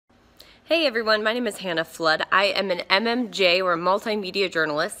Hey everyone, my name is Hannah Flood. I am an MMJ, or a multimedia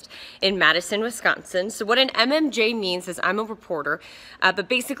journalist, in Madison, Wisconsin. So what an MMJ means is I'm a reporter, but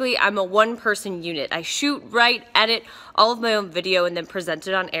basically I'm a one-person unit. I shoot, write, edit all of my own video and then present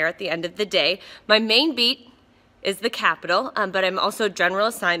it on air at the end of the day. My main beat is the Capitol, but I'm also general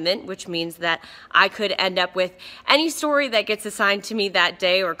assignment, which means that I could end up with any story that gets assigned to me that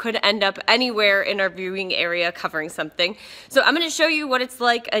day, or could end up anywhere in our viewing area covering something. So I'm going to show you what it's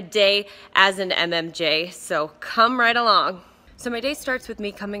like a day as an MMJ, so come right along. So my day starts with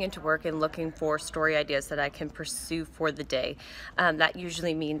me coming into work and looking for story ideas that I can pursue for the day. That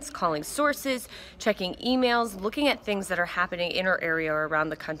usually means calling sources, checking emails, looking at things that are happening in our area or around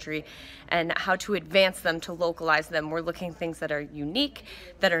the country and how to advance them, to localize them. We're looking at things that are unique,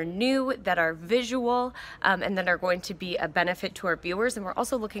 that are new, that are visual, and that are going to be a benefit to our viewers. And we're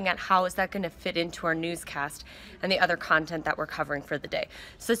also looking at how is that going to fit into our newscast and the other content that we're covering for the day.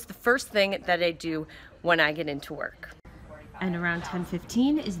 So it's the first thing that I do when I get into work. And around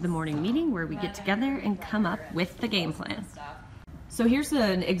 10:15 is the morning meeting where we get together and come up with the game plan. So here's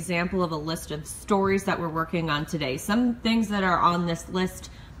an example of a list of stories that we're working on today. Some things that are on this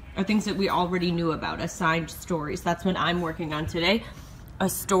list are things that we already knew about, assigned stories. That's what I'm working on today. A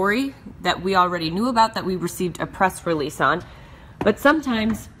story that we already knew about, that we received a press release on. But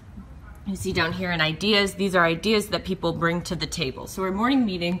sometimes you see down here in ideas, these are ideas that people bring to the table. So our morning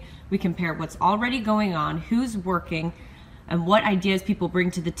meeting, we compare what's already going on, who's working, and what ideas people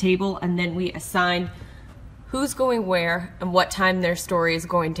bring to the table, and then we assign who's going where and what time their story is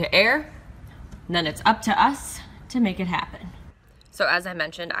going to air. And then it's up to us to make it happen. So as I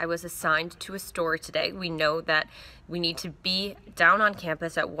mentioned, I was assigned to a story today. We know that we need to be down on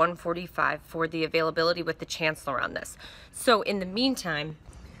campus at 1:45 for the availability with the chancellor on this. So in the meantime,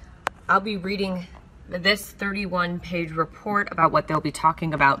 I'll be reading this 31-page report about what they'll be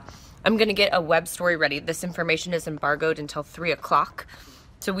talking about. I'm going to get a web story ready. This information is embargoed until 3 o'clock.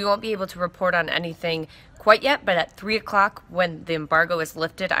 So we won't be able to report on anything quite yet, but at 3 o'clock when the embargo is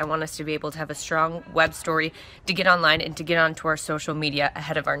lifted, I want us to be able to have a strong web story to get online and to get onto our social media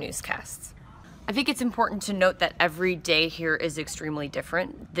ahead of our newscasts. I think it's important to note that every day here is extremely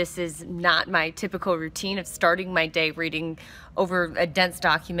different. This is not my typical routine of starting my day reading over a dense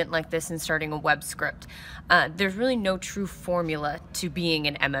document like this and starting a web script. There's really no true formula to being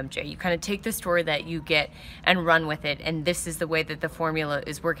an MMJ. You kind of take the story that you get and run with it, and this is the way that the formula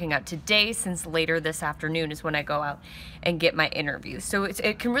is working out today, since later this afternoon is when I go out and get my interview. So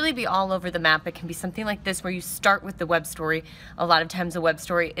it can really be all over the map. It can be something like this where you start with the web story. A lot of times a web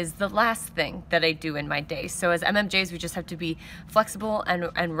story is the last thing that I do in my day. So as MMJs, we just have to be flexible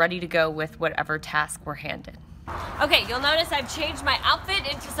and ready to go with whatever task we're handed. Okay, you'll notice I've changed my outfit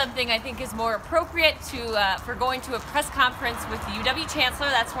into something I think is more appropriate for going to a press conference with the UW Chancellor.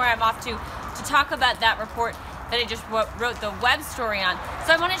 That's where I'm off to talk about that report that I just wrote the web story on.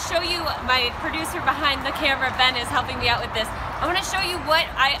 So I want to show you, my producer behind the camera, Ben, is helping me out with this. I want to show you what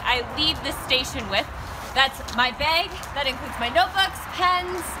I leave the station with. That's my bag. That includes my notebooks,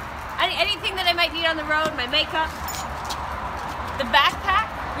 pens, anything that I might need on the road, my makeup, the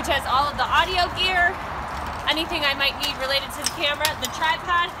backpack, which has all of the audio gear, anything I might need related to the camera, the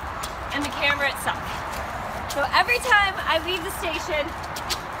tripod, and the camera itself. So every time I leave the station,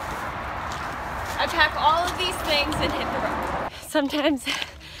 I pack all of these things and hit the road. Sometimes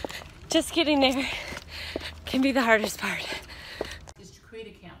just getting there can be the hardest part. Is to create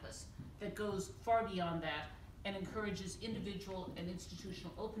a campus that goes far beyond that and encourages individual and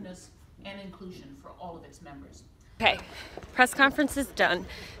institutional openness and inclusion for all of its members. Okay, press conference is done.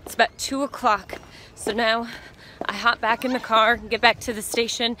 It's about 2 o'clock. So now I hop back in the car and get back to the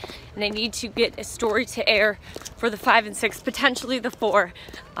station, and I need to get a story to air for the 5 and 6, potentially the 4.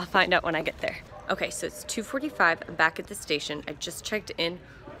 I'll find out when I get there. Okay, so it's 2:45. I'm back at the station. I just checked in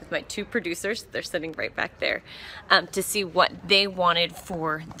with my 2 producers. They're sitting right back there to see what they wanted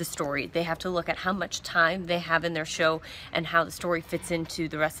for the story. They have to look at how much time they have in their show and how the story fits into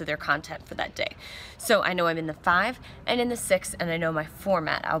the rest of their content for that day. So I know I'm in the 5 and in the 6, and I know my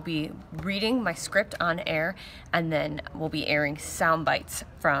format. I'll be reading my script on air, and then we'll be airing sound bites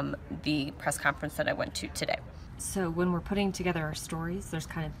from the press conference that I went to today. So when we're putting together our stories, there's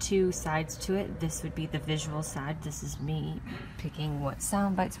kind of 2 sides to it. This would be the visual side. This is me picking what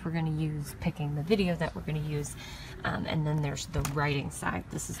sound bites we're going to use, picking the video that we're going to use, and then there's the writing side.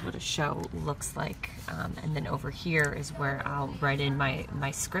 This is what a show looks like, and then over here is where I'll write in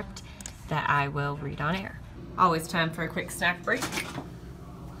my script that I will read on air. Always time for a quick snack break.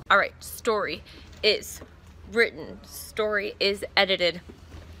 All right, story is written, story is edited.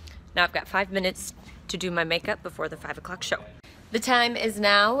 Now I've got 5 minutes to do my makeup before the 5 o'clock show. The time is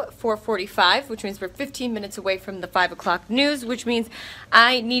now 4:45, which means we're 15 minutes away from the 5 o'clock news, which means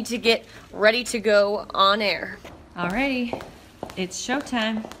I need to get ready to go on air. Alrighty, it's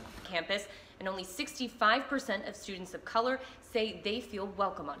showtime. Campus, and only 65% of students of color say they feel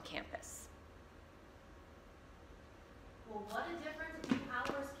welcome on campus. Well, what a difference 2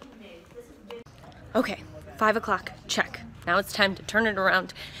 hours can make. This is big. Okay, 5 o'clock, check. Now it's time to turn it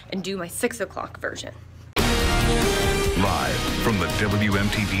around and do my 6 o'clock version. Live from the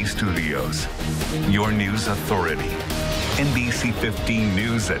WMTV studios, your news authority. NBC 15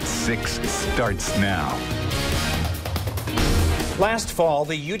 News at 6 starts now. Last fall,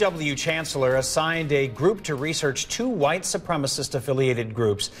 the UW chancellor assigned a group to research 2 white supremacist-affiliated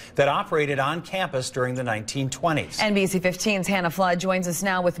groups that operated on campus during the 1920s. NBC 15's Hannah Flood joins us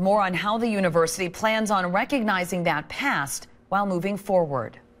now with more on how the university plans on recognizing that past while moving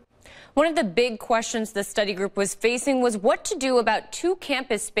forward. One of the big questions the study group was facing was what to do about 2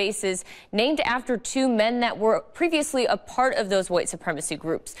 campus spaces named after 2 men that were previously a part of those white supremacy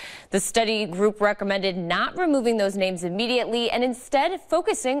groups. The study group recommended not removing those names immediately and instead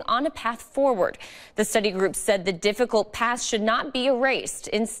focusing on a path forward. The study group said the difficult past should not be erased.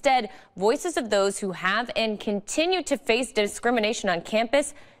 Instead, voices of those who have and continue to face discrimination on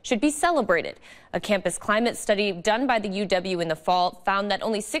campus should be celebrated. A campus climate study done by the UW in the fall found that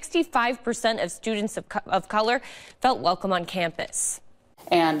only 65% of students of color felt welcome on campus.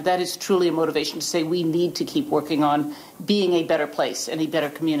 And that is truly a motivation to say we need to keep working on being a better place and a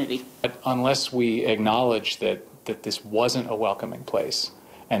better community. But unless we acknowledge that this wasn't a welcoming place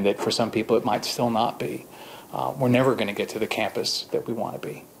and that for some people it might still not be, we're never going to get to the campus that we want to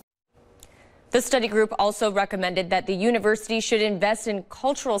be. The study group also recommended that the university should invest in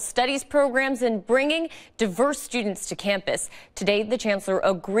cultural studies programs and bringing diverse students to campus. Today, the chancellor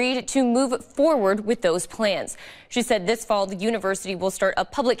agreed to move forward with those plans. She said this fall, the university will start a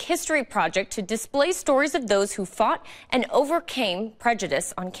public history project to display stories of those who fought and overcame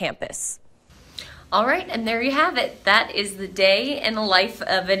prejudice on campus. All right, and there you have it. That is the day in the life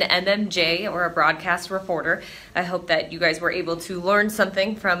of an MMJ, or a broadcast reporter. I hope that you guys were able to learn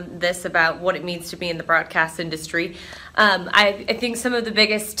something from this about what it means to be in the broadcast industry. I think some of the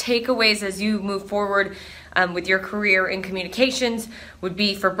biggest takeaways as you move forward with your career in communications would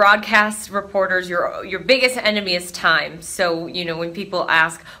be, for broadcast reporters, your biggest enemy is time. So, you know, when people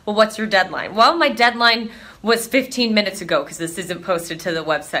ask, well, what's your deadline? Well, my deadline was 15 minutes ago because this isn't posted to the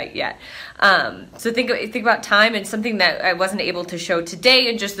website yet. So think about time, and something that I wasn't able to show today,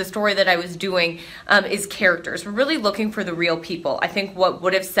 and just the story that I was doing is characters. We're really looking for the real people. I think what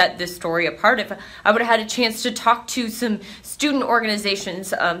would have set this story apart, if I would have had a chance to talk to some student organizations,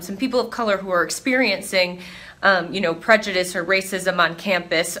 some people of color who are experiencing prejudice or racism on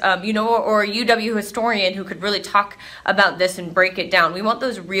campus, or a UW historian who could really talk about this and break it down. We want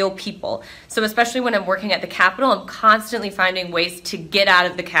those real people. So especially when I'm working at the Capitol, I'm constantly finding ways to get out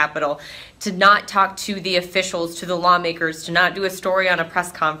of the Capitol, to not talk to the officials, to the lawmakers, to not do a story on a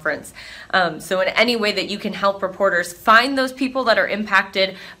press conference. So in any way that you can help reporters find those people that are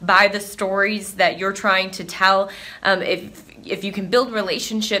impacted by the stories that you're trying to tell, if you can build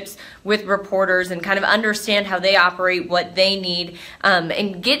relationships with reporters and kind of understand how they operate, what they need,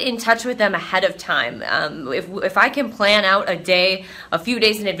 and get in touch with them ahead of time. If I can plan out a day, a few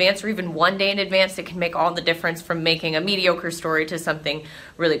days in advance, or even one day in advance, it can make all the difference from making a mediocre story to something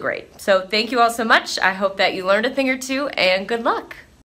really great. So thank you all so much. I hope that you learned a thing or two, and good luck.